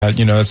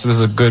This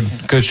is a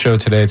good show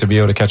today to be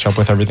able to catch up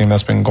with everything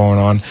that's been going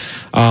on.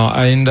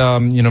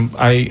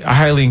 I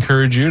highly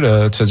encourage you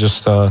to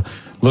just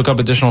look up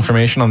additional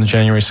information on the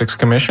January 6th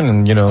Commission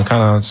and,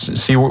 kind of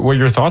see what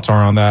your thoughts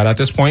are on that. At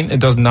this point, it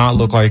does not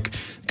look like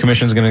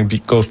Commission is going to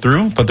go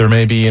through, but there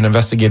may be an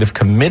investigative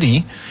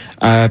committee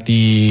at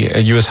the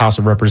U.S. House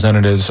of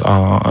Representatives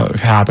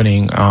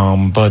happening.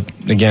 But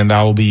again,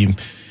 that will be,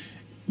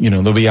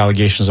 there'll be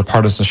allegations of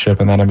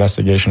partisanship in that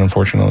investigation,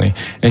 unfortunately.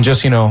 And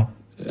just,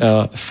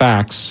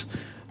 facts.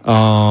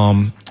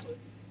 The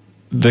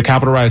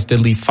Capitol riots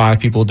did leave 5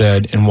 people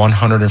dead and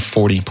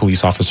 140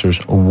 police officers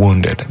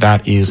wounded.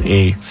 That is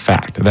a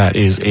fact. That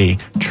is a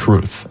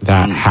truth.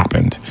 That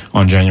happened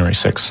on January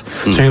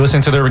 6th. So you're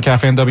listening to the Urban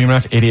Cafe on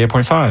WMNF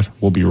 88.5.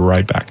 We'll be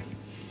right back.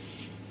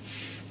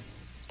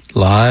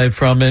 Live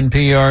from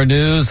NPR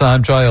News,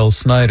 I'm Giles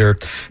Snyder.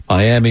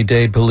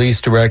 Miami-Dade Police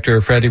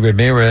Director Freddie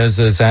Ramirez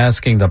is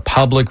asking the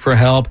public for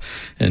help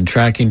in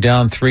tracking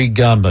down 3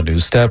 gunmen who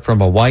stepped from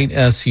a white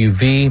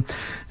SUV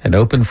and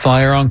opened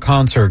fire on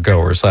concert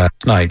goers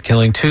last night,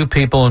 killing 2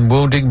 people and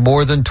wounding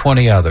more than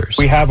 20 others.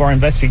 We have our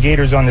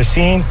investigators on the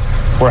scene.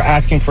 We're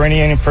asking for any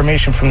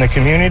information from the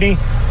community.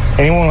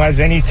 Anyone who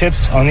has any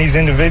tips on these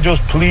individuals,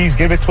 please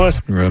give it to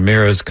us.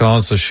 Ramirez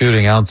calls the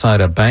shooting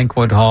outside a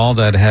banquet hall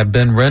that had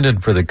been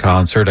rented for the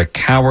concert a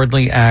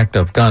cowardly act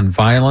of gun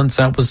violence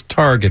that was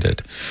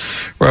targeted.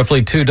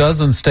 Roughly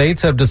 24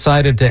 states have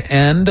decided to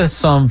end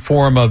some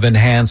form of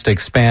enhanced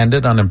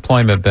expanded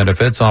unemployment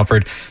benefits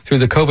offered through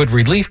the COVID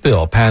relief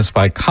bill passed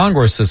by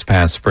Congress this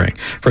past spring.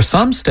 For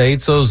some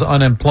states, those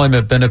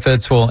unemployment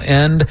benefits will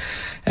end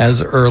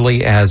as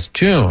early as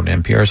June.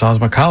 NPR's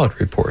Asma Khalid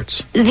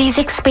reports. These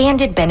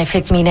expanded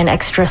benefits mean an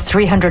extra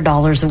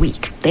 $300 a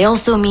week. They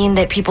also mean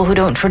that people who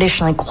don't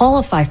traditionally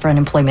qualify for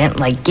unemployment,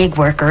 like gig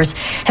workers,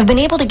 have been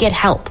able to get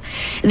help.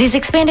 These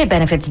expanded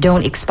benefits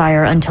don't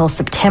expire until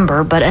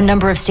September, but a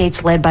number of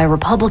states led by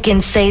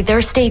Republicans say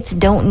their states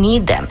don't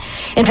need them.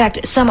 In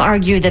fact, some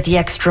argue that the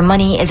extra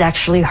money is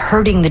actually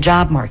hurting the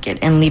job market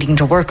and leading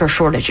to worker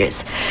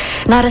shortages.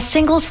 Not a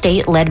single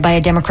state led by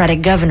a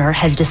Democratic governor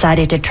has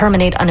decided to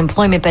terminate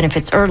unemployment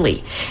benefits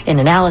early. An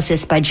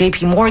analysis by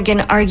J.P. Morgan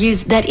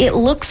argues that it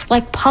looks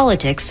like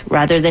politics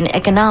rather than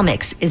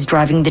economics is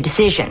driving the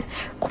decision.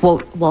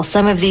 Quote, while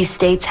some of these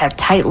states have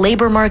tight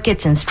labor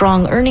markets and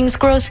strong earnings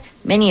growth,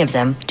 many of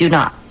them do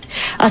not.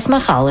 Asma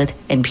Khalid,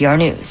 NPR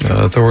News.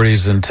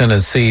 Authorities in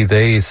Tennessee,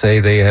 they say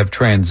they have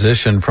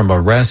transitioned from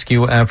a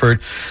rescue effort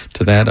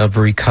to that of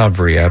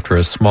recovery after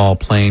a small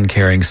plane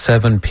carrying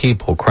 7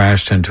 people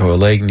crashed into a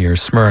lake near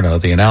Smyrna.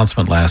 The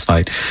announcement last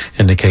night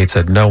indicates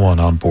that no one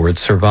on board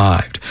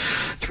survived.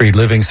 3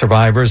 living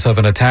survivors of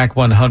an attack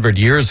 100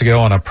 years ago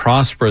on a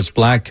prosperous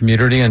black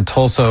community in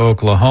Tulsa,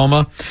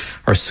 Oklahoma,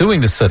 are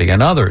suing the city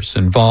and others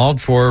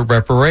involved for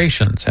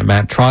reparations. And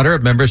Matt Trotter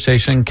of member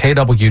station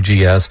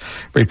KWGS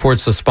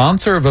reports the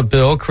sponsor of a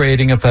bill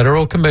creating a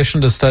federal commission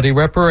to study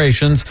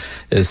reparations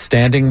is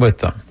standing with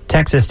them.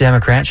 Texas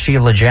Democrat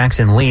Sheila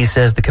Jackson Lee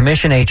says the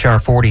commission H.R.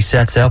 40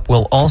 sets up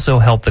will also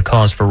help the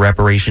cause for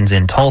reparations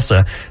in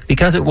Tulsa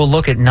because it will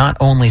look at not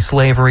only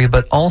slavery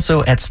but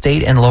also at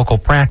state and local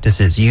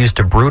practices used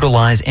to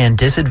brutalize and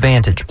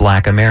disadvantage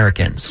black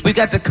Americans. We've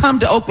got to come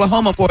to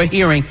Oklahoma for a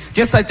hearing,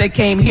 just like they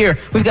came here.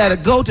 We've got to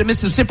go to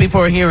Mississippi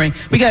for a hearing.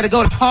 We got to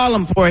go to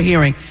Harlem for a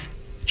hearing.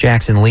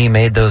 Jackson Lee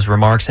made those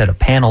remarks at a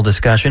panel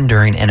discussion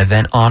during an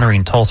event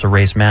honoring Tulsa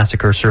Race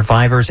Massacre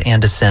survivors and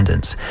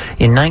descendants.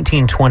 In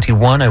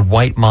 1921, a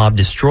white mob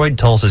destroyed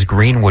Tulsa's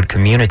Greenwood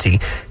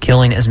community,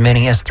 killing as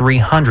many as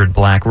 300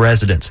 black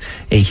residents.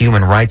 A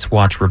Human Rights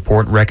Watch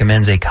report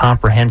recommends a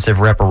comprehensive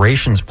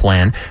reparations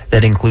plan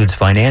that includes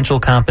financial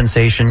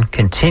compensation,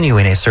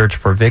 continuing a search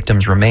for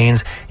victims'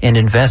 remains, and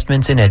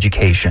investments in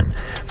education.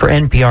 For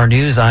NPR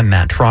News, I'm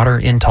Matt Trotter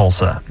in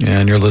Tulsa.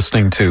 And you're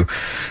listening to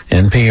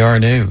NPR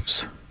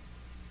News.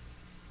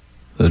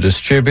 The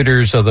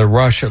distributors of the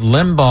Rush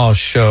Limbaugh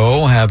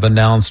Show have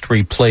announced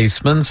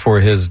replacements for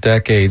his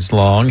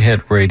decades-long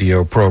hit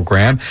radio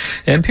program.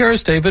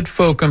 NPR's David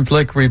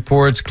Folkenflik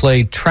reports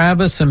Clay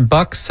Travis and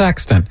Buck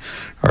Sexton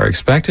are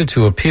expected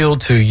to appeal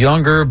to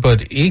younger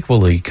but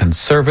equally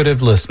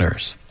conservative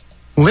listeners.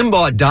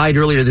 Limbaugh died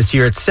earlier this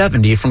year at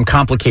 70 from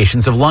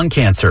complications of lung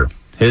cancer.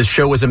 His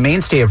show was a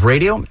mainstay of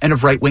radio and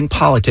of right-wing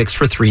politics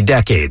for 3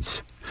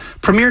 decades.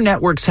 Premier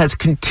Networks has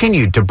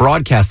continued to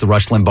broadcast the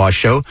Rush Limbaugh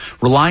Show,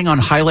 relying on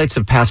highlights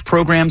of past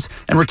programs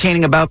and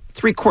retaining about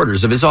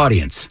 3/4 of his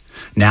audience.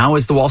 Now,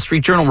 as the Wall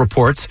Street Journal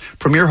reports,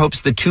 Premier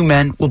hopes the 2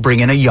 men will bring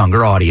in a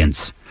younger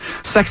audience.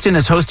 Sexton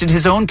has hosted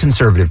his own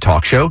conservative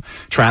talk show.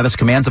 Travis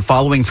commands a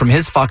following from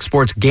his Fox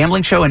Sports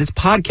gambling show and his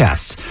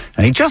podcasts.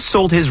 And he just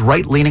sold his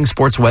right-leaning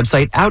sports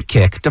website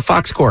Outkick to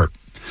Fox Corp.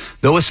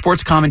 Though a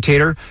sports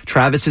commentator,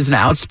 Travis is an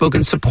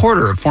outspoken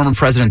supporter of former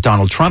President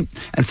Donald Trump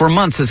and for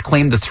months has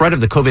claimed the threat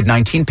of the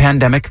COVID-19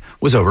 pandemic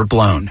was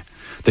overblown.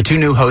 The 2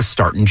 new hosts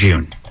start in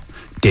June.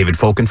 David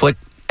Folkenflik,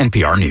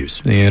 NPR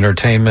News. The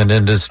entertainment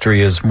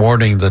industry is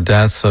mourning the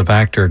deaths of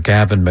actor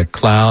Gavin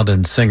MacLeod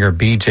and singer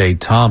B.J.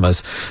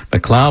 Thomas.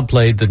 MacLeod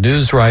played the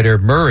news writer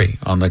Murray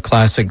on the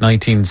classic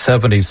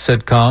 1970s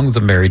sitcom The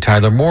Mary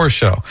Tyler Moore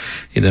Show.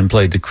 He then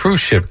played the cruise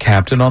ship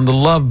captain on The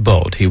Love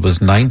Boat. He was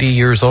 90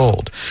 years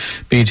old.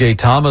 B.J.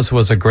 Thomas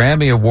was a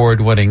Grammy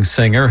Award-winning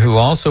singer who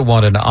also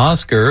won an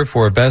Oscar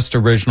for Best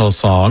Original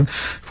Song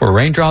for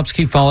Raindrops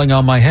Keep Falling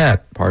on My Head,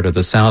 part of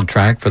the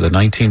soundtrack for the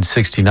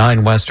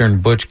 1969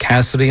 Western Butch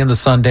Cassidy and the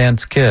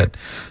Sundance Kid.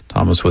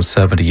 Thomas was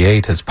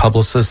 78. His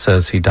publicist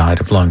says he died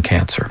of lung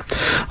cancer.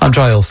 I'm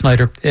Giles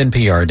Snyder,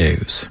 NPR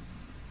News.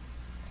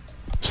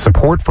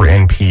 Support for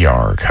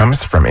NPR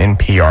comes from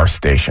NPR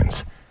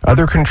stations.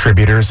 Other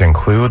contributors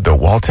include the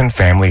Walton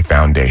Family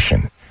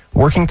Foundation,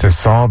 working to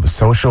solve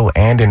social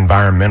and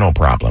environmental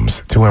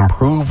problems to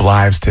improve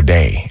lives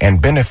today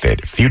and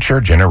benefit future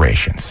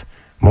generations.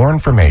 More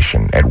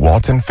information at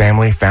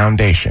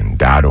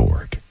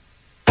waltonfamilyfoundation.org.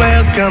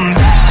 Welcome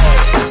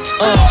back.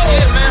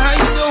 Yeah, man, how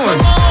you doing?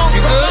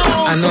 You good?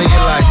 I know you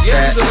like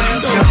that.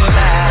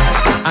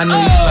 I know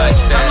you like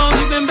that. How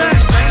long you been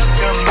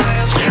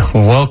back,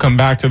 man? Welcome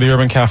back to the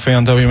Urban Cafe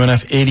on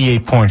WMNF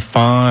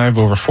 88.5,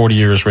 over 40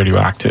 years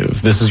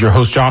radioactive. This is your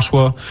host,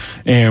 Joshua,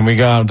 and we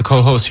got the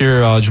co-host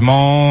here,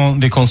 Jamal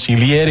De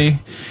Conciliere,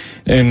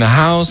 in the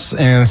house.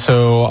 And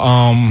so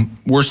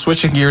we're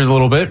switching gears a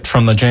little bit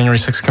from the January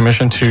 6th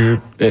commission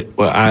to...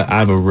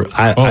 I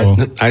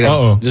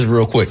got just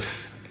real quick.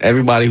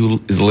 Everybody who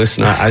is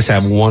listening, I just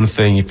have one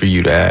thing for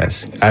you to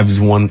ask. I have just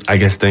one,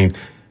 thing.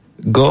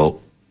 Go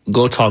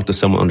talk to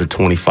someone under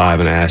 25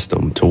 and ask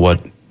them to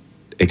what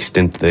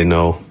extent they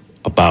know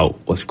about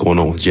what's going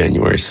on with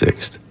January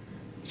 6th.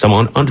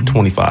 Someone under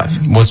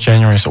 25. What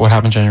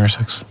happened January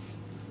 6th?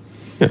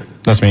 Yeah.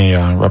 That's me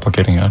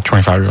replicating a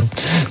 25-year-old.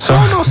 So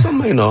I know some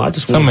may know.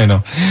 Some may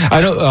know.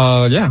 I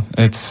don't. Yeah.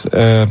 It's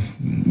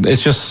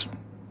just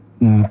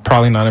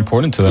probably not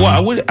important to them.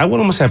 Well, I would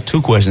almost have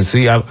two questions.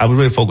 See, I would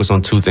really focus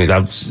on two things. I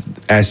would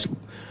ask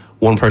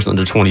one person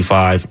under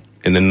 25,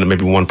 and then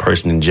maybe one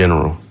person in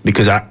general,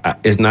 because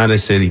it's not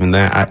necessarily even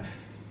that.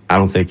 I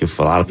don't think if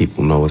a lot of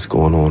people know what's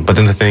going on. But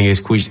then the thing is,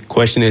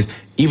 question is,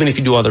 even if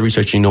you do all the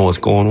research, you know what's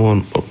going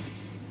on,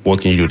 what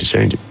can you do to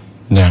change it?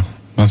 Yeah.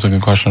 That's a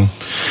good question.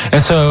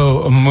 And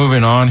so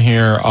moving on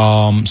here,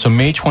 so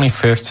May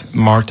 25th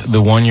marked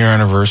the 1-year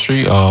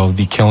anniversary of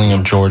the killing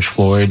of George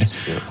Floyd,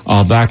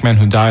 a black man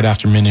who died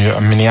after a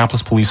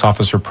Minneapolis police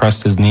officer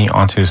pressed his knee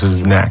onto his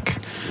neck.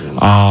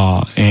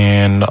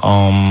 And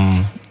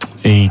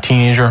a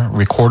teenager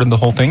recorded the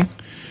whole thing,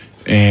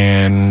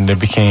 and it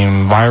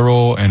became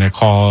viral, and it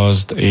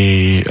caused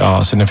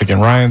significant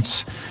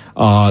riots.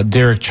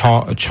 Derek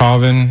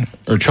Chauvin,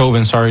 a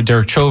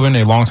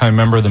longtime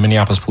member of the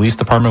Minneapolis Police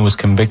Department, was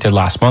convicted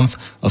last month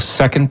of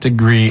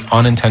second-degree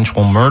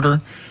unintentional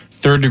murder,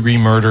 third-degree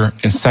murder,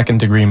 and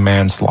second-degree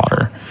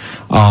manslaughter.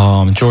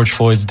 George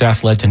Floyd's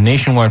death led to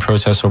nationwide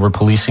protests over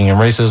policing and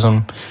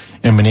racism.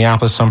 In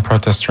Minneapolis, some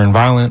protests turned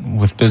violent,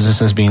 with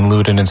businesses being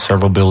looted and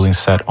several buildings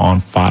set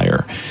on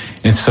fire.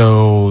 And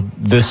so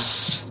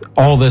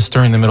all this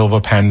during the middle of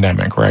a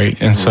pandemic, right?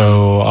 And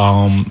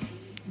so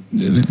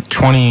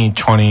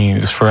 2020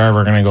 is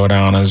forever going to go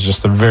down as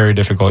just a very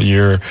difficult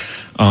year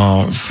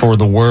for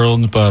the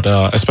world, but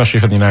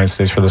especially for the United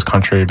States, for this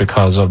country,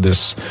 because of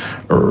this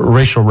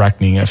racial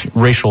reckoning, if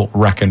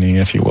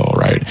you will,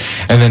 right?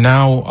 And then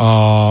now,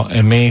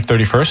 on May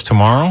 31st,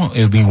 tomorrow,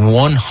 is the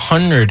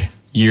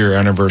 100-year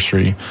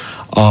anniversary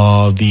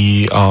of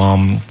the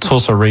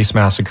Tulsa Race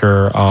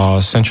Massacre.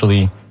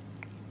 Essentially,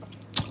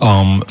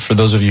 for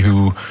those of you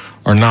who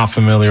are not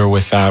familiar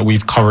with that,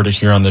 we've covered it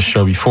here on this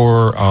show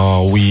before.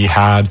 We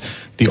had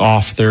the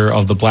author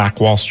of the Black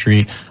Wall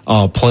Street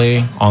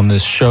play on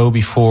this show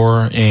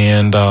before,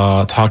 and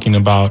talking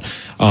about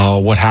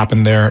what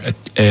happened there.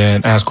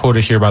 And as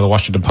quoted here by the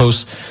Washington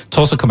Post,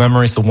 Tulsa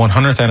commemorates the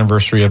 100th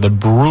anniversary of the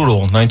brutal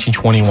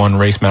 1921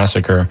 race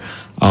massacre.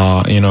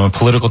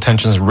 Political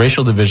tensions,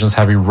 racial divisions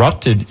have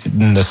erupted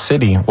in the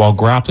city while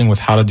grappling with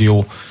how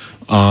to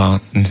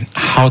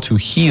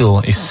heal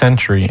a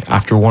century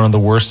after one of the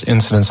worst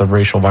incidents of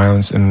racial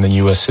violence in the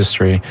U.S.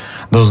 history.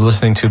 Those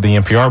listening to the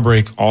NPR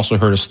break also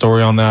heard a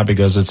story on that,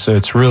 because it's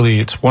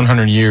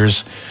 100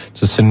 years.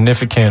 It's a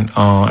significant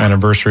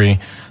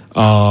anniversary.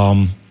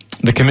 The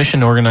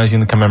commission organizing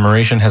the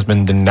commemoration has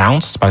been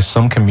denounced by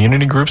some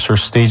community groups who are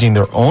staging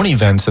their own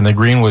events in the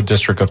Greenwood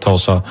district of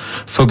Tulsa,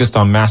 focused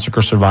on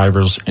massacre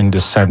survivors and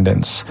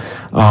descendants.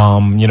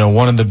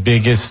 One of the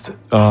biggest...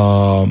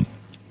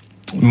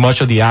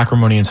 Much of the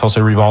acrimony in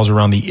Tulsa revolves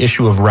around the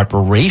issue of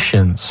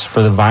reparations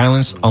for the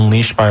violence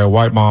unleashed by a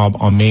white mob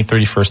on May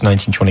 31st,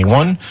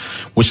 1921,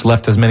 which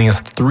left as many as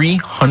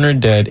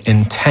 300 dead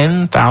and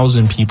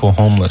 10,000 people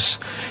homeless,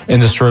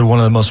 and destroyed one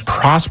of the most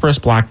prosperous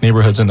black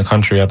neighborhoods in the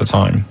country at the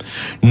time.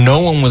 No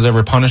one was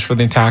ever punished for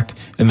the attack,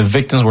 and the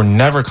victims were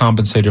never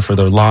compensated for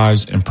their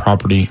lives and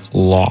property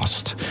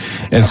lost.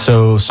 And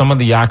so some of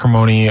the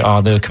acrimony,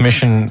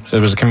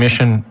 there was a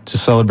commission to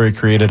celebrate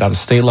created at the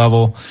state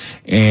level,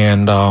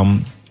 and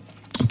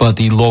But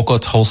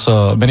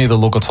many of the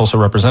local Tulsa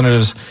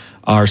representatives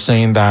are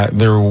saying that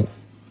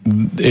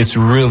it's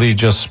really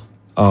just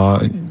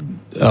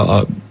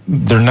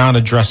they're not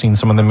addressing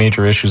some of the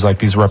major issues like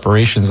these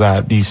reparations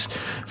that these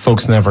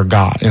folks never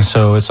got. And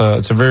so it's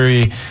a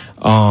very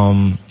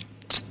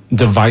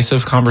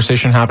divisive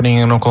conversation happening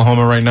in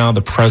Oklahoma right now.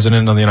 The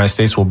president of the United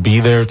States will be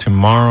there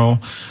tomorrow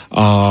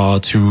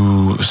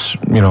to,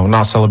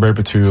 not celebrate,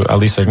 but to at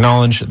least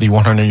acknowledge the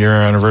 100-year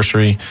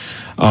anniversary.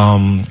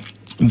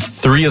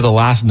 3 of the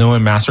last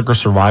known massacre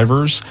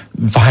survivors,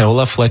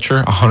 Viola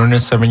Fletcher,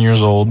 107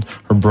 years old,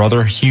 her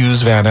brother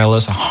Hughes Van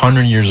Ellis,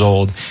 100 years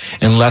old,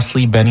 and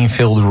Leslie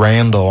Benningfield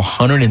Randall,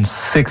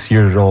 106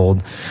 years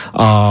old,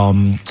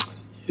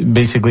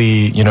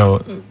 basically,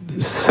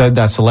 said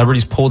that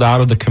celebrities pulled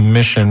out of the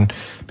commission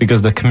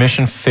because the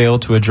commission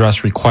failed to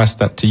address requests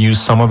to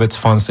use some of its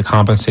funds to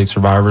compensate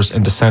survivors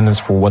and descendants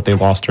for what they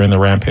lost during the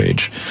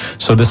rampage.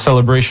 So this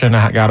celebration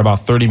got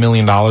about $30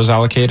 million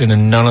allocated,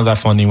 and none of that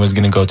funding was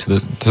going to go to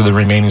the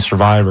remaining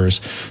survivors.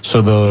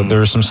 So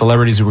there are some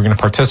celebrities who were going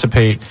to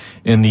participate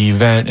in the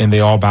event, and they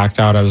all backed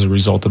out as a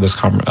result of this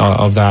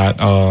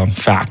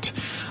fact.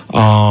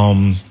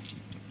 And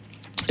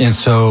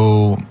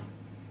so.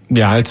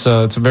 Yeah, it's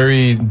a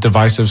very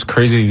divisive. It's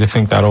crazy to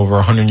think that over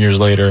 100 years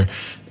later,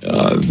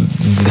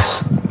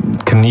 this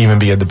can even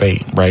be a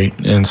debate, right?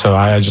 And so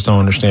I just don't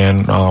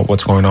understand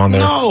what's going on there.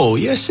 No,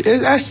 yes,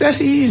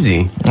 that's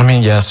easy. I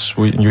mean, yes,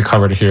 you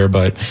covered it here,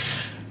 but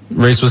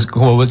race was.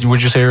 What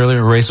would you say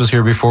earlier? Race was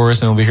here before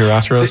us, and it'll be here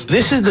after us.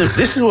 This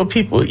is what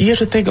people. You have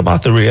to think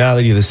about the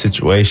reality of the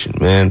situation,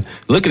 man.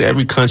 Look at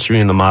every country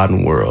in the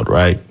modern world,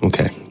 right?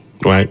 Okay,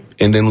 right,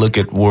 and then look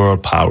at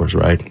world powers,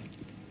 right?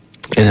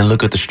 And then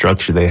look at the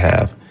structure they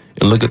have,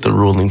 and look at the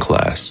ruling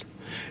class,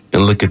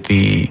 and look at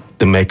the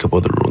makeup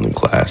of the ruling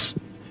class,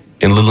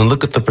 and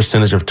look at the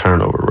percentage of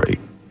turnover rate.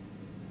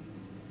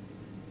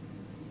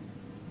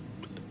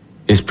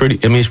 It's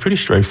pretty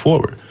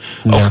straightforward.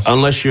 Yeah. Okay,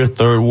 unless you're a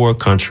third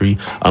world country,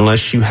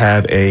 unless you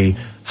have a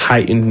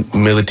heightened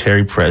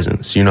military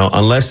presence,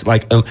 unless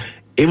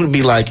it would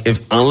be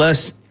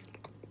let's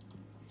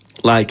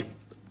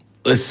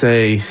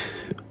say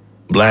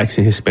blacks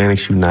and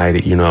Hispanics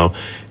united,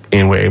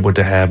 and we're able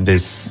to have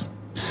this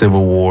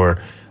civil war.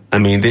 I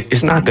mean,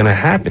 it's not going to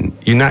happen.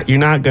 You're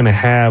not going to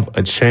have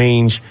a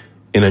change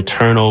in a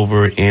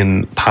turnover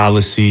in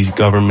policies,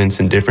 governments,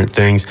 and different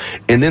things.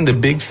 And then the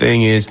big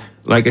thing is,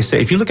 like I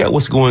say, if you look at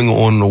what's going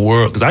on in the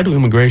world, because I do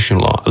immigration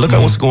law, I look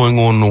at what's going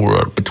on in the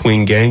world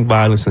between gang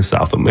violence in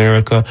South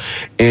America,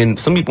 and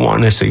some people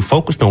aren't necessarily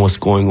focused on what's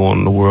going on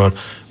in the world.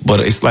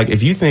 But it's like,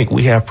 if you think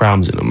we have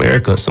problems in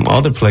America, some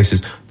other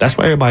places, that's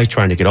why everybody's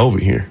trying to get over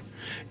here.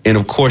 And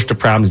of course, the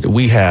problems that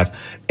we have,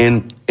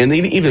 and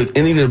even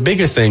the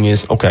bigger thing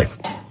is, okay,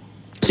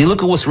 see,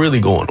 look at what's really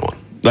going on.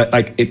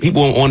 Like if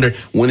people wonder,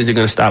 when is it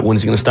going to stop? When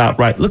is it going to stop?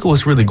 Right? Look at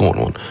what's really going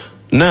on.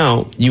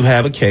 Now you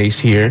have a case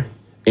here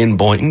in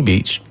Boynton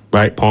Beach,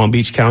 right, Palm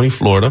Beach County,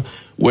 Florida,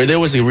 where there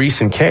was a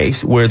recent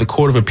case where the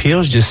Court of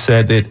Appeals just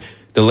said that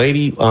the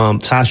lady,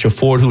 Tasha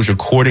Ford, who was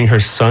recording her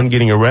son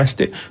getting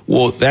arrested,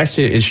 well, that's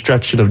an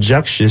obstruction of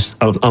justice,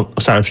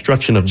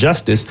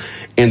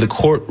 and the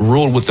court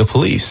ruled with the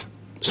police.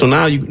 So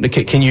now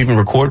can you even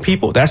record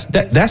people? That's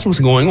what's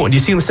going on. Do you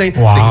see what I'm saying?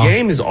 Wow. The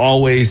game is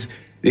always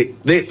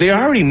they're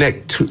already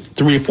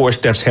 3 or 4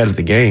 steps ahead of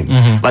the game.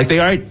 Mm-hmm.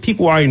 Like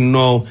people already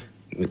know.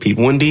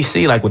 People in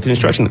DC, like with the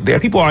instruction,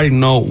 people already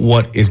know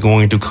what is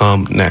going to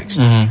come next.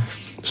 Mm-hmm.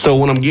 So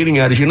what I'm getting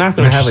at is you're not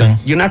going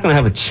to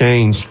have a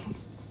change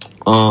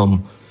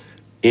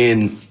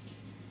in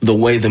the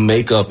way the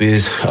makeup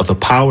is of the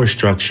power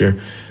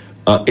structure.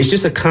 It's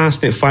just a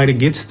constant fight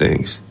against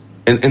things.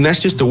 And that's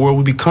just the world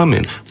we become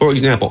in. For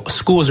example,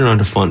 schools are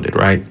underfunded,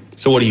 right?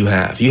 So what do you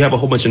have? You have a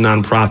whole bunch of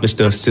nonprofits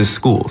to assist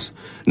schools.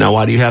 Now,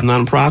 why do you have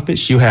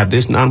nonprofits? You have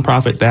this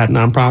nonprofit, that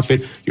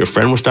nonprofit. Your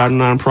friend will start a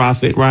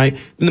nonprofit, right?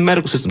 Then the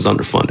medical system's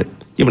underfunded.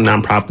 You have a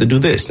nonprofit to do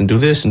this and do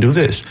this and do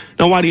this.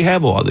 Now, why do you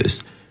have all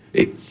this?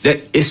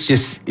 It's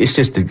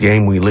just the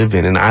game we live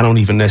in, and I don't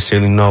even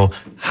necessarily know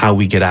how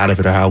we get out of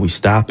it or how we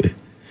stop it.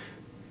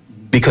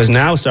 Because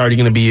now it's already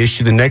going to be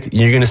issued.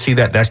 You're going to see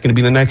that's going to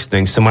be the next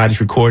thing.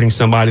 Somebody's recording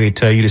somebody. They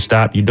tell you to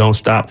stop. You don't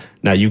stop.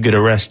 Now you get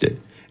arrested.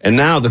 And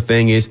now the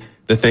thing is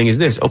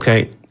this.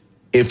 Okay,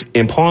 if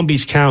in Palm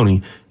Beach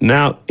County,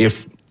 now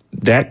if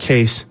that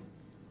case,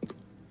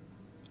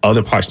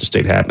 other parts of the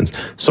state happens.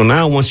 So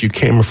now once your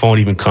camera phone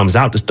even comes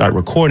out to start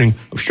recording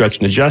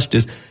obstruction of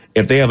justice,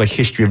 if they have a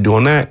history of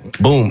doing that,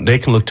 boom, they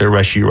can look to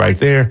arrest you right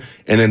there,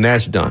 and then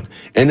that's done.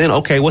 And then,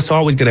 okay, what's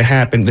always going to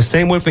happen? The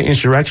same way with the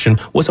insurrection,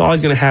 what's always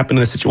going to happen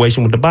in a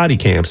situation with the body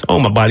cams? Oh,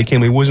 my body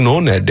cam, it wasn't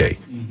on that day.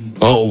 Mm-hmm.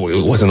 Oh,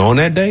 it wasn't on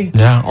that day?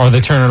 Yeah, or they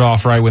turn it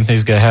off right when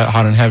things get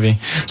hot and heavy.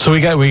 So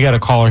we got a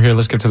caller here.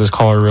 Let's get to this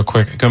caller real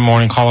quick. Good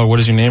morning, caller. What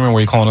is your name and where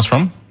are you calling us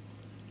from?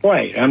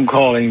 Right, I'm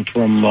calling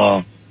from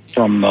the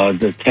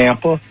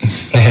Tampa.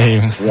 Hey.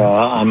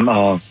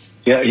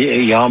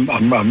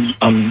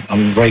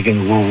 I'm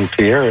breaking rules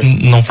here.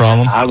 No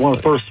problem. I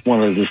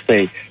wanted to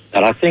say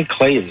that I think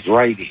Clay is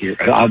right here.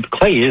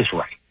 Clay is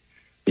right.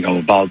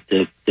 about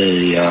the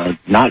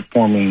not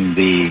forming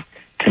the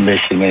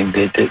commission, and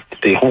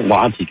the whole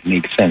logic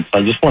makes sense.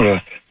 I just want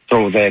to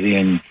throw that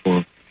in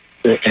for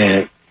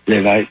that.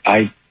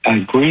 I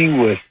agree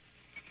with,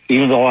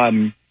 even though I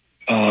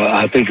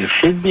think there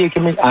should be a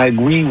commission. I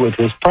agree with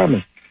his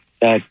premise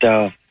that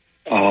that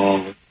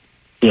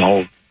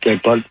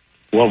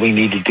what we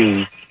need to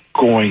do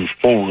going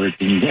forward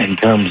in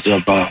terms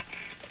of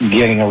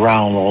getting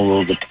around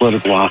all of the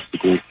political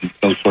obstacles and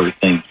those sort of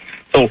things.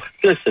 So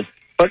listen,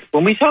 but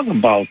when we talk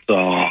about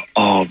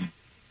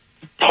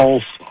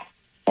Tulsa,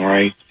 all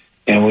right,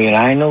 and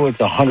I know it's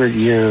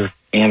 100-year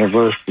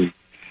anniversary.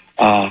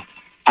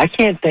 I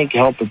can't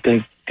help but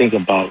think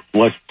about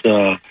what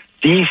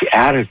these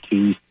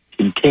attitudes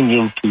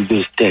continue to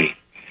this day.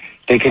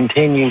 They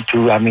continue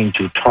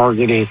to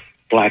target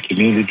black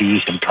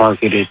communities and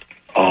targeted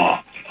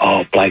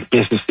black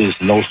businesses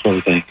and those sort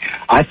of things.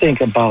 I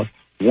think about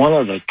one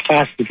of the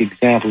classic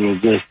examples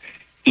of this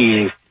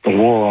is the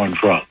war on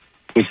drugs,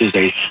 which is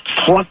a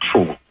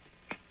structural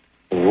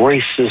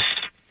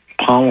racist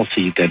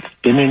policy that's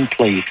been in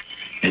place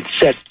and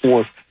set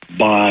forth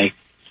by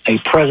a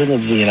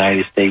president of the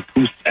United States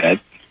who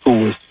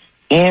was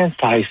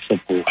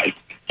anti-civil rights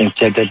and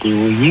said that we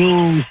will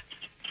use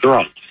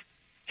drugs,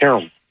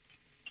 heroin,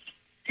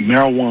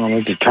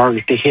 marijuana to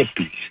target the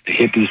hippies. The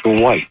hippies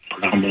were white,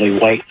 predominantly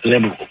white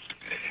liberals.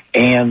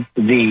 And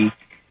the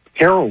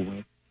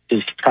heroin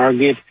is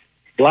target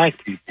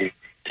black people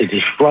to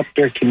disrupt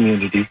their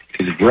community,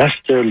 to arrest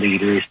their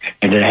leaders,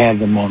 and to have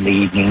them on the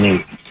evening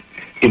news.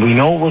 Did we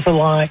know it was a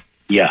lie?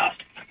 Yes.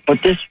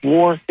 But this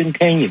war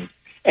continues.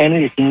 And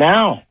it is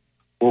now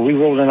where we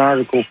wrote an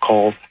article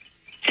called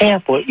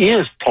Tampa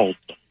is Tulsa,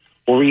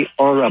 where we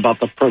are about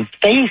the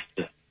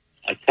pervasive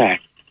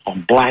attack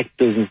on black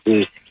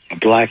businesses,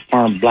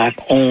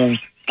 black-owned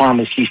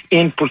pharmacies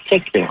in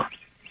particular,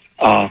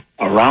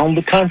 around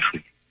the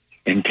country.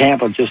 And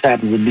Tampa just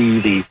happens to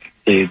be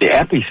the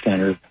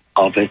epicenter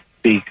of it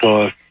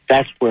because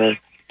that's where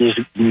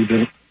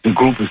the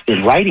group has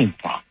been writing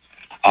from.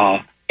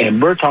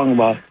 And we're talking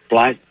about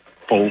black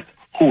folk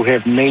who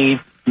have made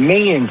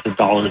millions of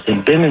dollars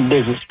and been in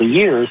business for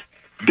years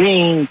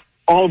being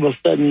all of a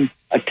sudden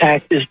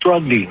attacked as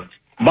drug dealers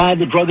by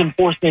the Drug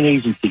Enforcement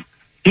Agency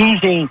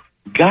using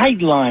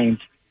guidelines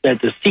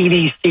that the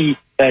CDC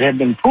that have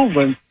been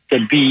proven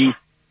to be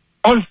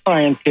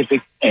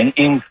unscientific and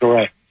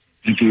incorrect.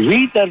 If you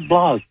read that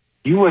blog,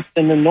 you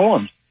within the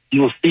norms,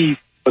 you'll see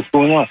what's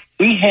going on.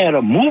 We had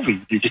a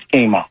movie that just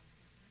came out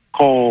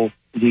called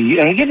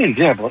and I give you an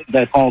example,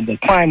 that's called The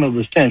Crime of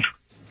the Century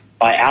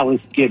by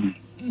Alice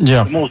Gibney.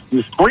 Yeah. The most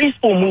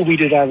disgraceful movie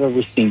that I've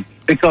ever seen,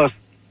 because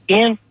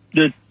in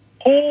the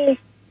whole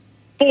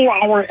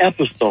 4-hour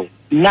episode,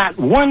 not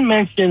one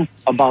mention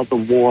about the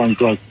war on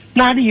drugs,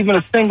 not even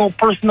a single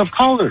person of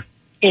color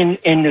in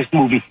this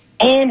movie.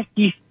 And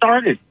he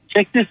started,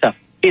 check this out,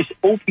 his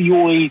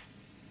opioid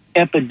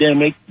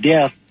epidemic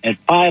death at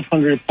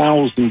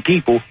 500,000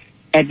 people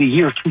at the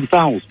year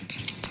 2000.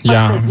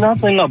 Yeah. But there's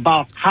nothing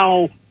about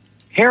how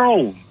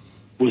heroin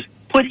was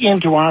put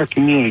into our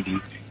community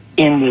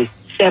in the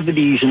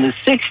 70s and the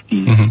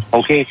 60s,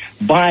 okay,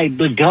 by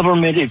the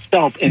government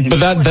itself. And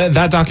but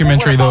that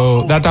documentary,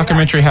 though, that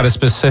documentary had a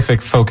specific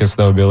focus,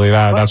 though, Billy.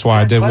 That's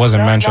why it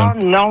wasn't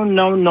mentioned.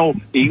 No.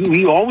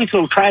 We always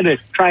try to.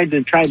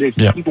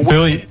 Yeah,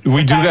 Billy,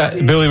 we do got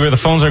Billy. Where the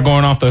phones are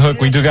going off the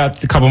hook, we do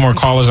got a couple more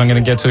callers. I'm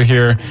going to get to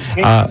here.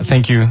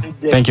 Thank you,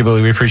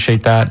 Billy. We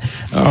appreciate that.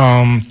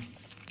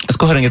 Let's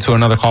go ahead and get to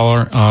another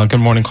caller. Good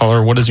morning,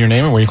 caller. What is your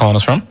name and where are you calling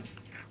us from?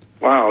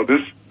 Wow, this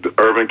the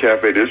Urban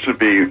Cafe. This should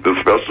be the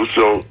special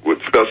show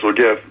with special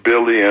guests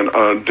Billy and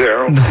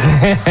Daryl.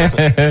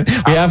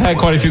 We have had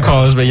quite a few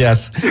callers, but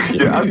yes.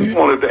 Yeah, I just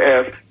wanted to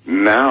ask.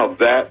 Now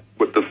that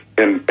with the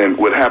and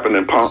what happened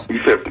in Palm,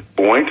 you said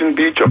Boynton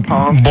Beach or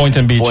Palm?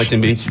 Boynton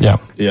Beach. Yeah.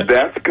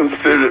 That's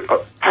considered.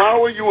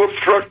 How are you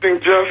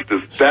obstructing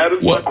justice? That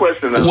is my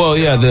question. Well,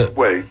 yeah.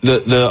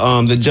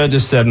 The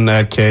judges said in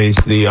that case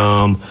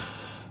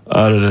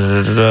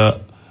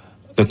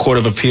the Court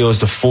of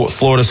Appeals,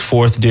 Florida's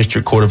 4th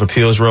District Court of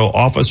Appeals wrote,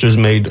 officers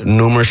made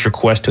numerous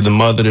requests to the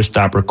mother to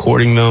stop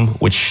recording them,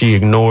 which she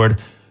ignored.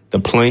 The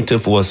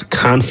plaintiff was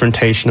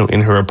confrontational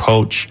in her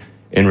approach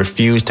and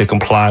refused to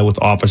comply with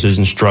officers'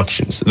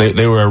 instructions.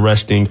 They were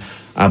arresting,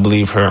 I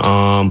believe, her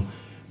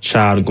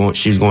child.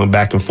 She was going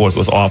back and forth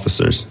with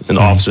officers, and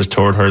the officers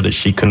told her that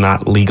she could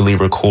not legally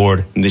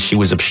record and that she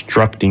was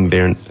obstructing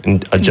their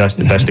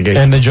investigation.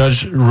 And the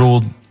judge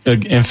ruled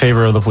in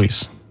favor of the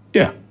police.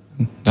 Yeah.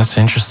 That's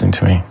interesting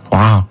to me.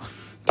 Wow.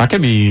 That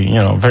could be,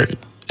 very...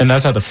 And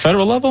that's at the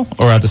federal level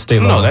or at the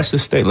state level? No, that's the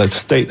state.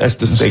 That's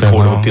the state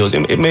Court of Appeals.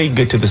 It may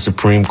get to the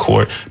Supreme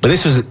Court, but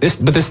this is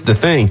the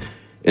thing,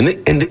 and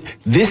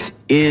this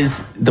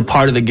is the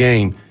part of the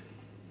game.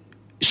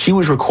 She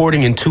was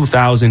recording in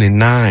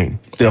 2009.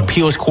 The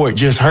appeals court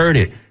just heard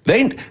it.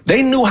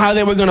 They knew how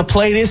they were going to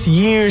play this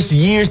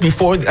years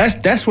before.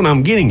 That's what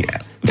I'm getting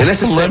at. And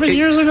that's 11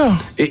 years ago.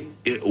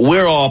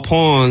 we're all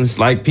pawns,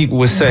 like people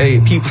would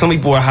say. Some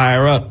people are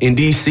higher up. In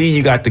D.C.,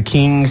 you got the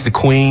kings, the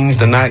queens,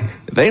 the knight.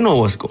 They know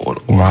what's going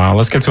on. Wow.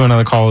 Let's get to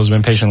another caller who's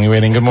been patiently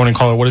waiting. Good morning,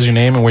 caller. What is your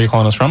name and where are you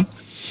calling us from?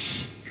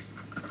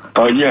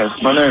 Yes,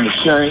 my name is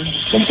Shane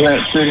from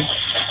Plant City.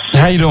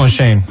 How you doing,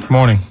 Shane? Good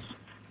morning.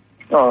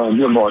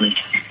 Good morning.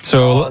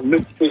 So,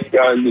 listen to you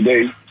guys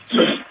today.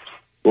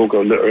 Woke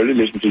up a little early,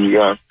 listen to you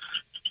guys.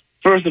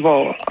 First of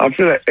all, I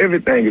feel like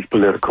everything is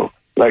political.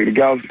 Like the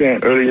guy was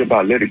saying earlier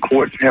about let the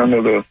courts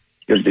handle the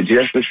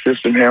justice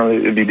system handle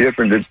it, it'd be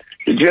different.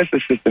 The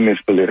justice system is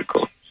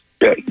political.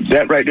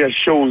 That right there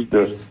shows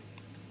the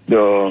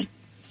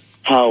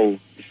how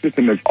the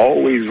system has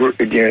always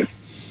worked against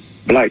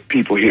black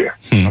people here.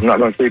 I'm not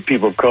going to say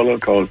people of color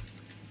because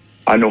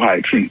I know how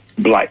to treat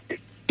black.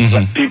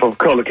 Like, people of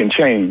color can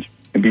change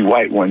and be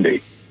white one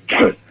day.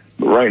 But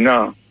right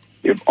now,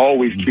 they've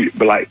always treated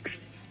blacks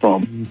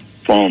from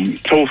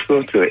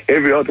Tulsa to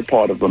every other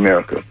part of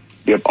America.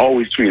 They've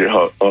always treated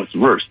us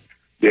worse.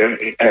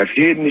 They have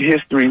hidden the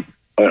history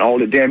and all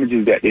the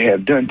damages that they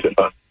have done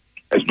to us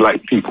as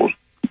black people.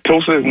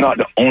 Tulsa is not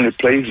the only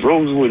place.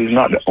 Rosewood is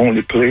not the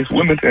only place.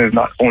 Wilmington is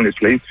not the only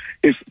place.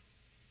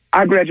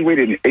 I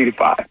graduated in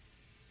 '85,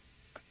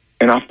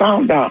 and I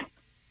found out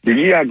the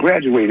year I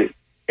graduated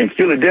in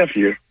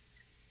Philadelphia,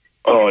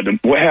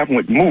 what happened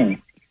with the move,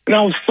 and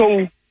I was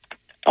so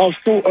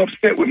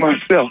upset with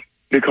myself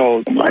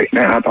because I'm like,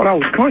 man, I thought I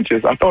was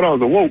conscious. I thought I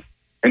was awoke,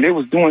 and they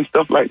was doing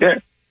stuff like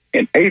that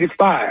in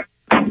 '85.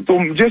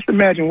 So just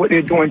imagine what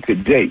they're doing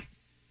today.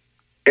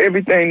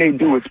 Everything they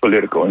do is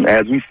political, and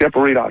as we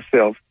separate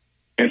ourselves,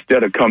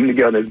 instead of coming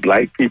together as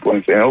black people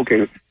and saying,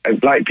 okay, as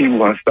black people,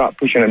 we're going to stop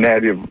pushing the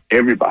narrative of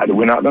everybody.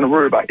 We're not going to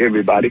worry about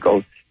everybody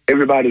because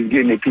everybody's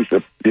getting a piece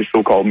of this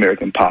so-called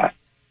American pie.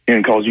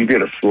 And because you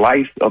get a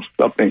slice of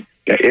something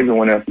that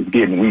everyone else is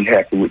getting, we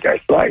happy with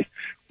that slice.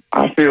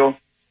 I feel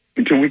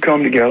until we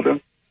come together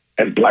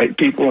as black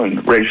people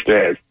and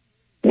register as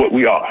what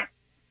we are,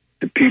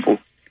 the people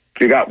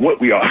figure out what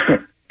we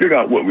are. Figure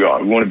out what we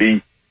are. We want to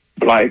be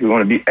black. We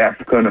want to be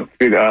African. Or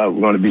figure out we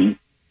want to be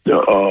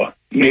the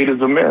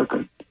Native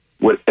American.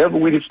 Whatever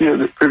we decide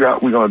to figure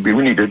out we're going to be,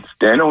 we need to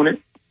stand on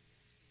it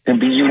and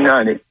be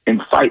united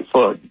and fight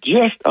for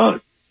just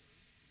us.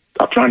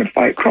 Stop trying to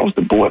fight across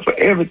the board for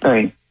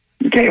everything.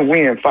 You can't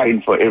win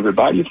fighting for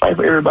everybody. You fight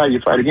for everybody, you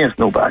fight against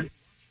nobody.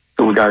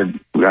 So we gotta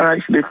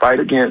actually fight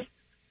against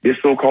this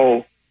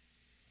so-called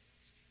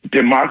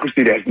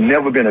democracy that's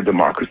never been a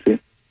democracy.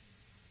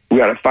 We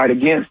gotta fight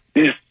against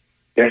this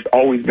that's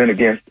always been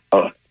against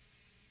us.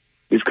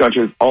 This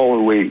country has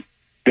always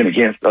been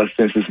against us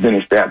since it's been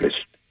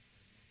established.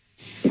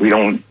 If we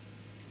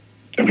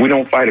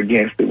don't fight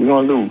against it, we're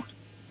gonna lose.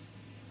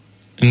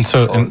 And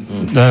so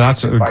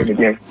that's a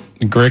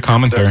great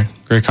commentary.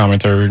 Great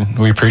commentary.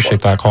 We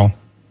appreciate that call.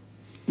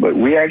 But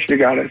we actually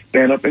got to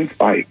stand up and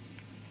fight.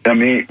 I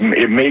mean,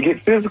 it may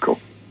get physical,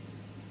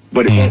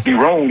 but it won't be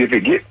wrong if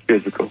it gets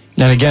physical.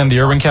 And again, the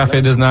Urban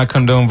Cafe does not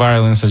condone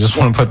violence. I just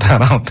want to put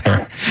that out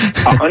there.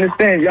 I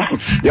understand,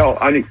 y'all.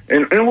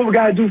 And what we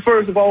got to do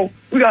first of all,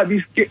 we got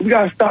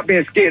to stop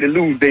being scared to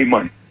lose their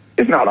money.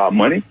 It's not our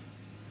money.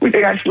 They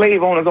got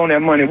slave owners on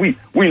that money.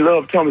 We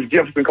love Thomas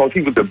Jefferson because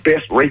he was the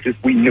best rapist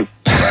we knew.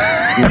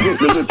 We get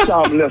the little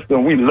child molester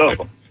and we love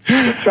him.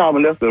 The child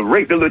molester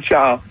raped the little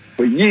child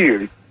for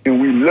years and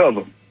we love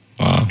him.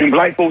 Wow. And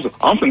black folks,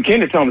 I'm some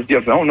kin to Thomas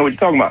Jefferson. I don't know what you're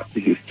talking about.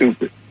 You're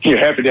stupid. You're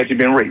happy that you've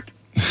been raped.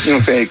 You know what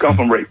I'm saying? It come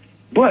from rape.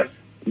 But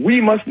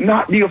we must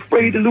not be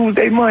afraid to lose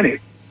their money.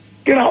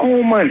 Get our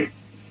own money.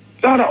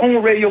 Start our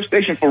own radio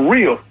station for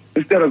real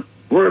instead of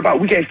worry about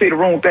we can't say the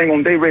wrong thing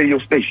on their radio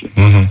station.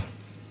 Mm-hmm.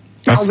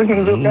 I was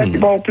listening to the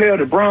basketball player,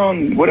 the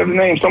Brown, whatever the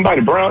name, somebody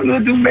Brown.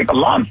 Little dude make a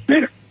lot of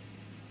sense.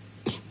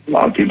 A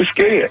lot of people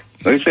scared.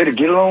 They say to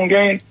get along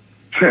game.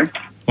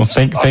 Well,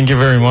 thank you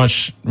very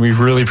much. We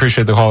really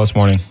appreciate the call this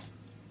morning.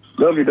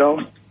 Love you,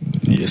 dog.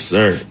 Yes,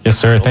 sir. Yes,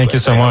 sir. Thank you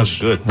so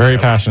much. Very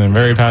passionate,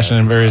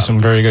 some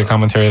very good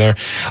commentary there.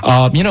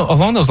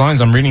 Along those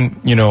lines, I'm reading,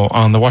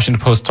 on the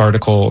Washington Post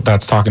article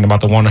that's talking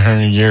about the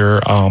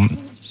 100-year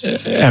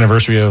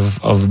anniversary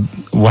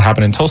of what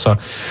happened in Tulsa.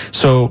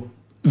 So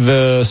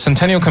the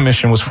Centennial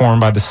Commission was formed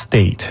by the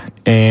state,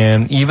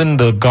 and even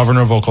the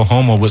governor of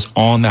Oklahoma was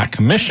on that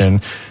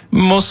commission,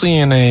 mostly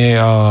in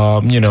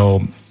a,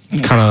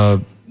 kind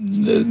of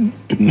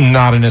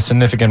not in a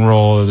significant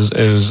role.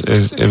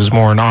 It was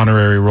more an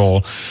honorary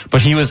role.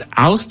 But he was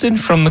ousted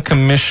from the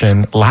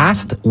commission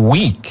last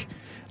week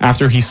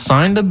after he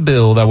signed a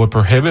bill that would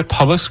prohibit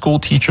public school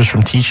teachers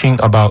from teaching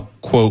about,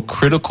 quote,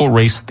 critical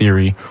race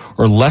theory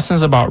or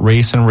lessons about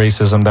race and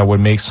racism that would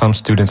make some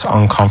students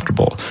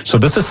uncomfortable. So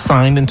this is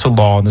signed into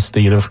law in the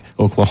state of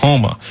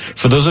Oklahoma.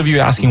 For those of you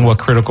asking what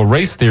critical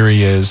race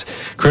theory is,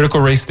 critical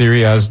race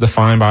theory, as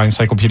defined by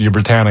Encyclopedia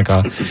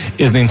Britannica,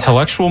 is the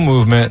intellectual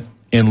movement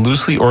and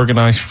loosely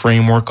organized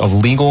framework of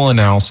legal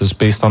analysis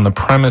based on the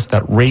premise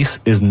that race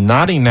is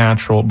not a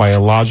natural,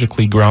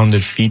 biologically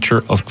grounded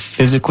feature of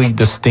physically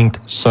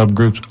distinct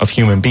subgroups of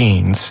human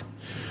beings,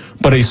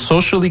 but a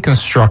socially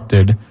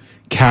constructed,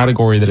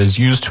 category that is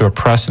used to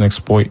oppress and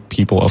exploit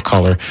people of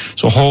color.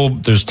 So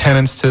there's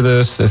tenets to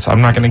this. I'm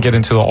not going to get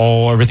into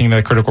everything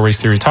that critical race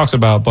theory talks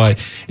about, but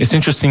it's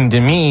interesting to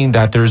me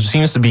that there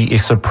seems to be a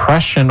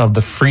suppression of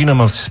the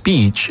freedom of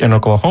speech in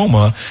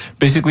Oklahoma,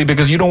 basically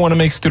because you don't want to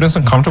make students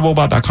uncomfortable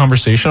about that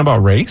conversation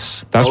about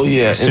race.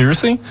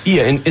 Seriously?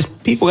 And it's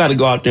people got to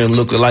go out there and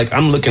look. Like,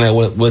 I'm looking at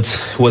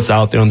what's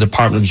out there on the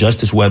Department of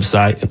Justice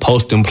website. A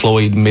postal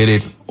employee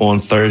admitted on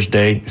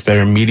Thursday,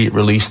 their immediate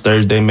release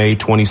Thursday, May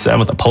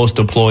 27th, a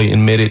postal employee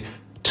admitted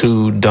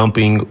to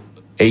dumping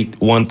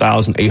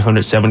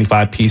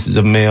 1,875 pieces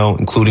of mail,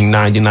 including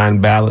 99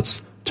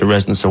 ballots, to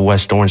residents of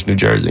West Orange, New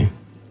Jersey.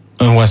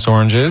 And West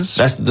Orange is?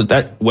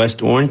 That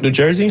West Orange, New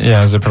Jersey?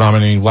 Yeah, is it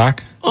predominantly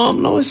black?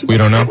 No, we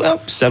don't know. Well,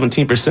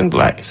 17%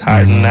 black. It's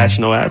higher than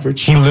national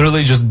average. He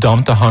literally just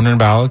dumped 100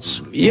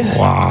 ballots? Yeah.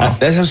 Wow.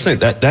 That's what I'm saying.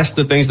 That's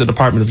the things the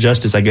Department of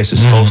Justice, I guess,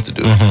 is supposed to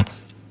do.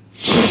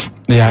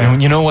 Yeah,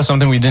 and you know what?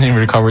 Something we didn't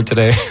even cover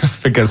today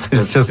because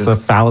it's just a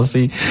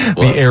fallacy.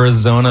 The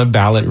Arizona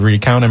ballot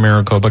recount in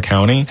Maricopa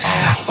County.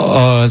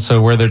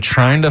 So where they're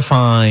trying to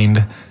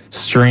find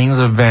strains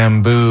of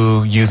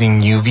bamboo using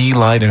UV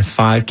light and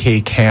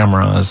 5K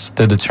cameras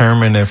to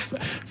determine if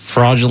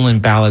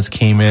fraudulent ballots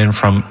came in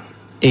from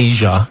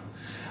Asia.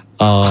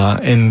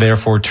 And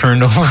therefore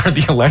turned over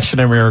the election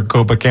in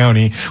Maricopa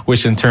County,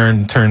 which in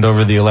turn turned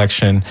over the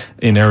election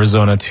in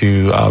Arizona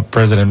to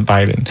President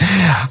Biden.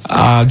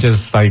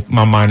 Just like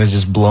my mind is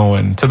just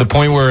blowing to the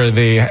point where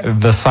the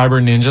Cyber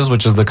Ninjas,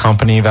 which is the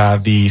company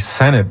that the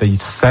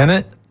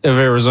Senate of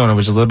Arizona,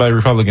 which is led by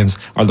Republicans,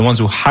 are the ones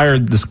who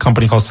hired this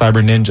company called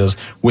Cyber Ninjas,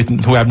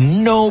 who have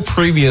no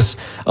previous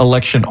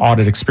election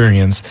audit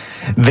experience.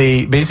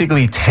 They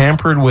basically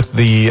tampered with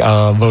the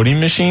voting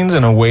machines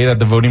in a way that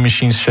the voting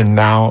machines should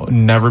now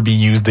never be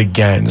used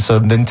again. So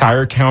the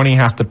entire county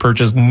has to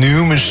purchase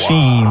new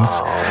machines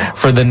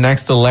for the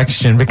next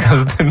election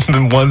because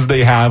the ones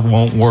they have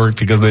won't work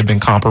because they've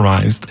been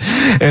compromised.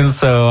 And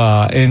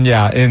so,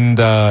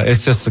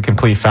 it's just a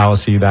complete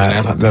fallacy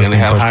that's going to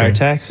have higher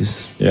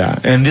taxes. Yeah,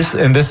 and this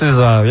is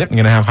going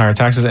to have higher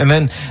taxes, and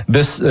then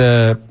this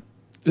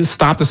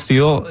Stop the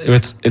Steal.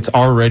 It's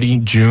already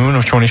June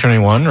of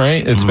 2021,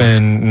 right? It's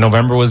been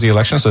November was the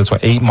election, so it's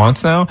 8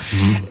 months now.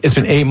 It's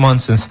been 8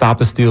 months since Stop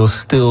the Steal is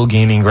still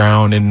gaining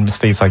ground in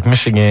states like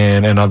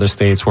Michigan and other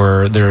states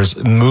where there's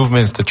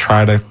movements to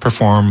try to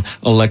perform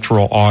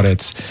electoral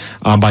audits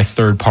by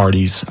third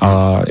parties,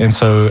 and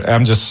so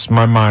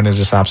my mind is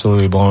just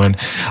absolutely blowing.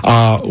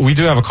 We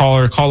do have a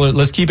caller.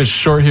 Let's keep it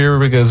short here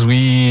because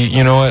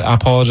you know what? I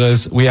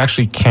apologize. We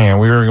actually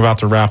can't. We were about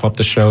to wrap up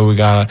the show. We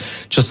got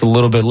just a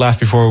little bit left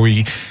before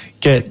we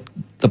get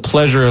the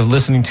pleasure of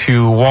listening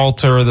to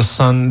Walter and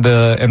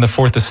the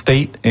Fourth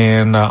Estate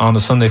and on the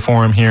Sunday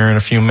Forum here in a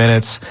few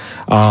minutes.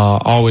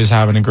 Always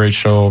having a great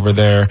show over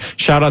there.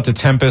 Shout out to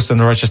Tempest and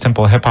the Righteous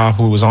Temple of Hip Hop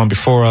who was on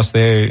before us.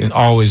 They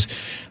always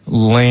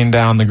laying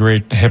down the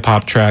great hip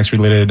hop tracks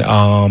related,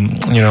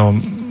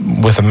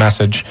 with a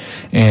message,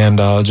 and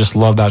just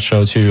love that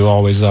show too.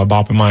 Always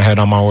bopping my head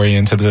on my way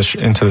into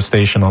the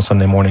station on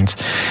Sunday mornings,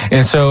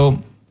 and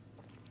so.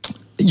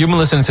 You've been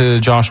listening to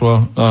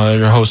Joshua,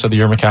 your host of the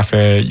Yerma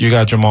Cafe. You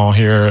got Jamal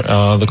here,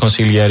 the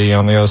consigliere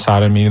on the other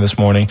side of me this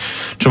morning.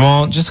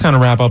 Jamal, just kind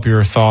of wrap up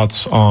your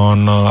thoughts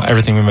on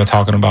everything we've been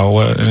talking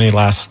about. Any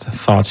last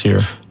thoughts here?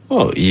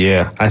 Oh,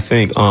 yeah. I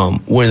think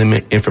we're in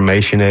the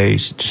information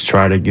age. Just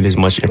try to get as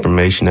much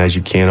information as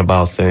you can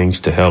about things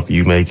to help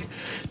you make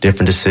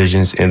different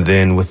decisions. And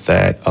then with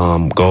that,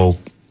 go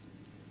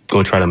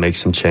try to make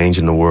some change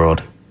in the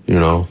world.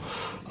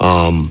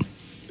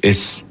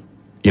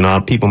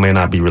 People may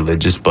not be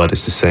religious, but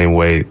it's the same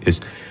way.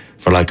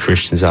 For like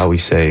Christians, I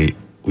always say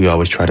we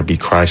always try to be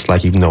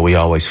Christ-like, even though we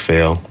always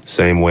fail.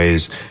 Same way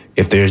as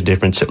if there's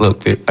different,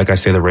 look, like I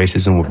say, the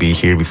racism will be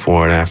here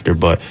before and after,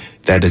 but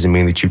that doesn't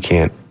mean that you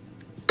can't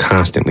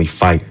constantly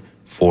fight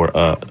for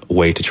a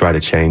way to try to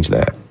change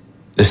that.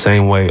 The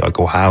same way, like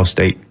Ohio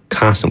State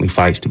constantly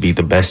fights to be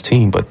the best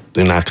team, but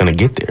they're not going to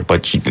get there.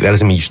 But that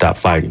doesn't mean you stop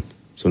fighting.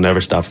 So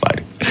never stop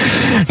fighting.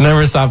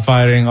 Never stop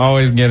fighting.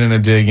 Always getting a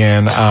dig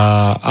in.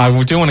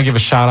 I do want to give a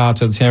shout out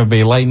to the Tampa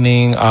Bay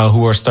Lightning,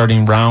 who are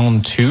starting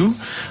round 2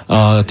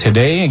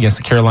 today against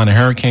the Carolina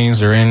Hurricanes.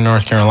 They're in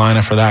North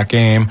Carolina for that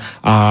game.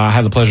 I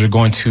had the pleasure of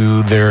going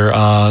to their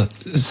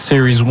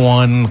Series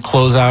 1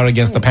 closeout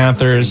against the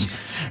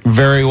Panthers.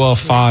 Very well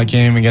fought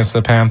game against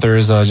the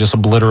Panthers. Just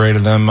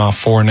obliterated them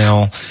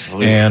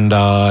 4-0. And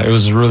it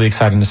was really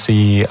exciting to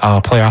see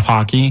playoff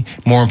hockey.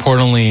 More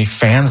importantly,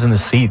 fans in the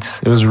seats.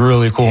 It was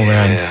really cool,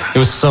 man. It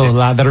was so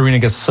loud. That arena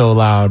gets so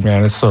loud,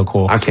 man. It's so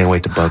cool. I can't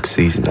wait to Bucks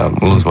season. I'm going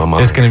to lose my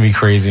mind. It's going to be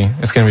crazy.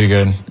 It's going to be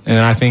good. And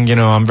I think,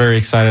 I'm very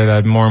excited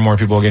that more and more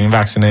people are getting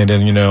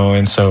vaccinated,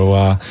 and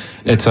so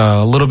it's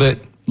little by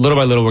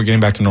little, we're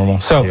getting back to normal.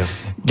 So,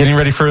 getting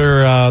ready for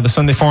the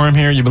Sunday Forum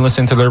here. You've been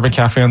listening to the Urban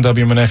Cafe on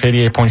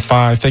WMNF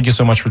 88.5. Thank you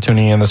so much for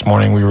tuning in this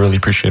morning. We really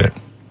appreciate it.